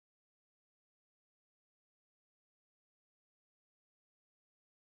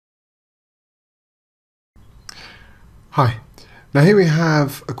Hi. Now here we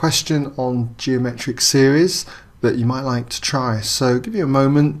have a question on geometric series that you might like to try. So give you a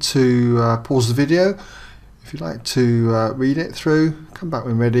moment to pause the video. If you'd like to read it through, come back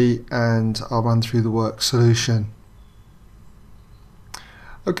when ready and I'll run through the work solution.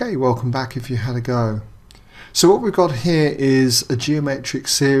 Okay, welcome back if you had a go. So what we've got here is a geometric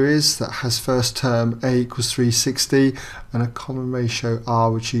series that has first term a equals 360 and a common ratio r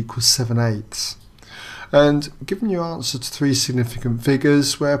which equals 7/8. And given your answer to three significant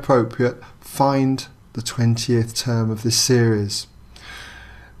figures, where appropriate, find the 20th term of this series.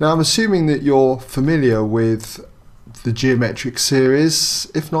 Now I'm assuming that you're familiar with the geometric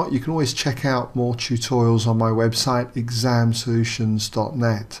series. If not, you can always check out more tutorials on my website,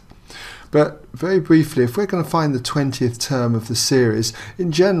 ExamSolutions.net. But very briefly, if we're going to find the 20th term of the series,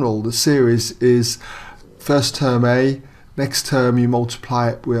 in general the series is first term a, next term you multiply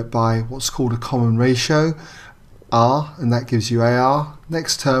it by what's called a common ratio, r, and that gives you AR.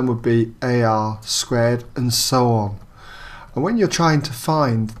 Next term would be AR squared, and so on. And when you're trying to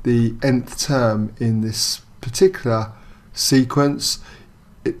find the nth term in this particular sequence,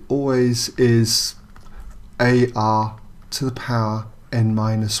 it always is AR to the power n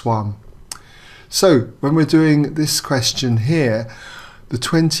minus 1. So when we're doing this question here, the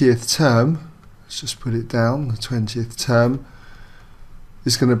 20th term, let's just put it down, the 20th term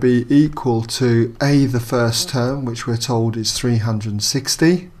is going to be equal to a, the first term, which we're told is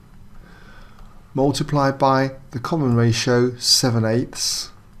 360, multiplied by the common ratio 7/8,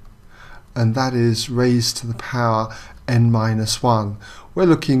 and that is raised to the power n minus 1. We're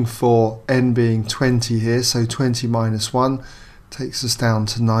looking for n being 20 here, so 20 minus 1 takes us down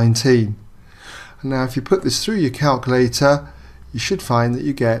to 19. And now if you put this through your calculator, you should find that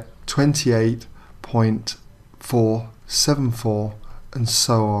you get 28.474 and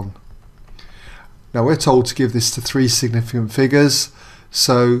so on. Now we're told to give this to three significant figures,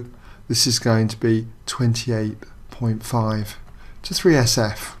 so this is going to be 28.5 to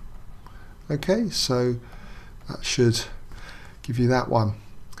 3SF. Okay, so that should give you that one.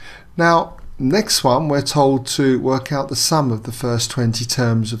 Now next one, we're told to work out the sum of the first 20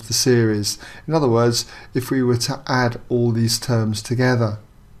 terms of the series. In other words, if we were to add all these terms together.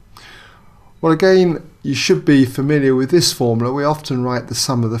 Well, again, you should be familiar with this formula. We often write the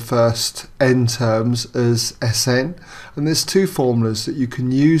sum of the first n terms as Sn, and there's two formulas that you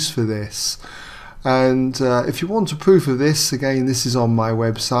can use for this. And if you want a proof of this, again, this is on my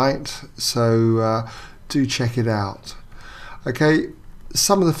website, so do check it out. Okay,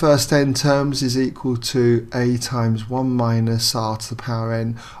 sum of the first n terms is equal to a times 1 minus r to the power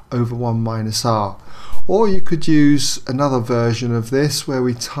n over 1 minus r. Or you could use another version of this where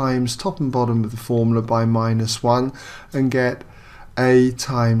we times top and bottom of the formula by minus 1 and get a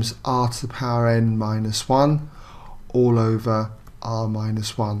times r to the power n minus 1 all over r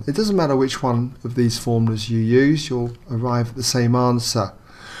minus 1. It doesn't matter which one of these formulas you use, you'll arrive at the same answer.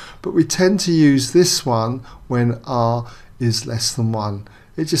 But we tend to use this one when r is less than 1.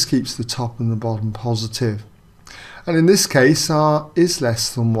 It just keeps the top and the bottom positive. And in this case r is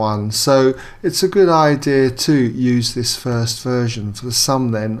less than 1, so it's a good idea to use this first version for the sum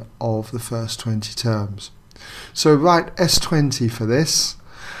then of the first 20 terms. So write S20 for this,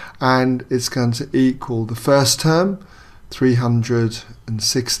 and it's going to equal the first term,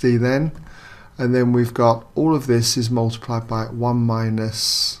 360 then, and then we've got all of this is multiplied by 1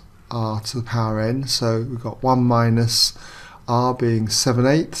 minus r to the power n, so we've got 1 minus r being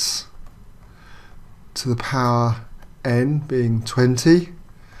 7/8 to the power n being 20,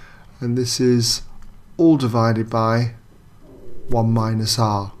 and this is all divided by 1 minus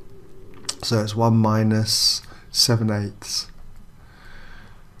r, so it's 1 minus 7/8.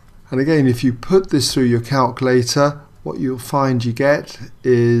 And again, if you put this through your calculator, what you'll find you get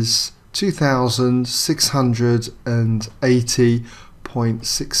is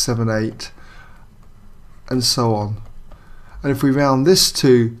 2680.678 and so on. And if we round this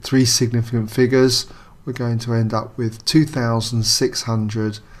to three significant figures, we're going to end up with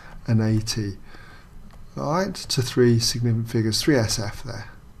 2680. Alright, to three significant figures, 3SF there.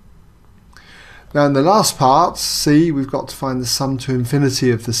 Now in the last part, C, we've got to find the sum to infinity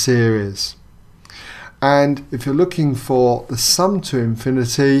of the series. And if you're looking for the sum to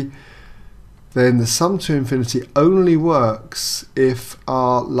infinity, then the sum to infinity only works if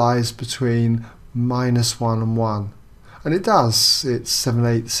r lies between minus 1 and 1. And it does, it's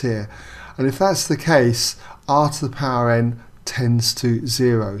 7/8 here. And if that's the case, r to the power n tends to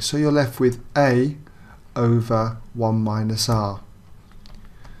 0. So you're left with a over 1 minus r.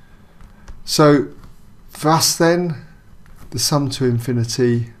 So for us then, the sum to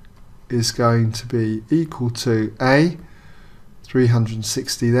infinity is going to be equal to A,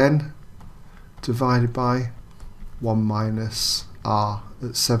 360 then, divided by 1 minus R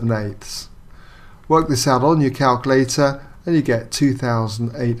at 7/8. Work this out on your calculator and you get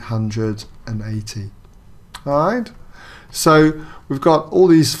 2,880. Alright, so we've got all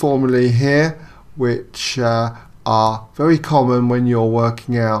these formulae here which are very common when you're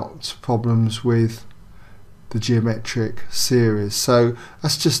working out problems with the geometric series. So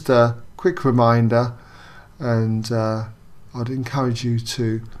that's just a quick reminder, and I'd encourage you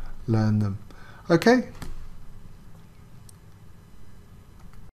to learn them. Okay.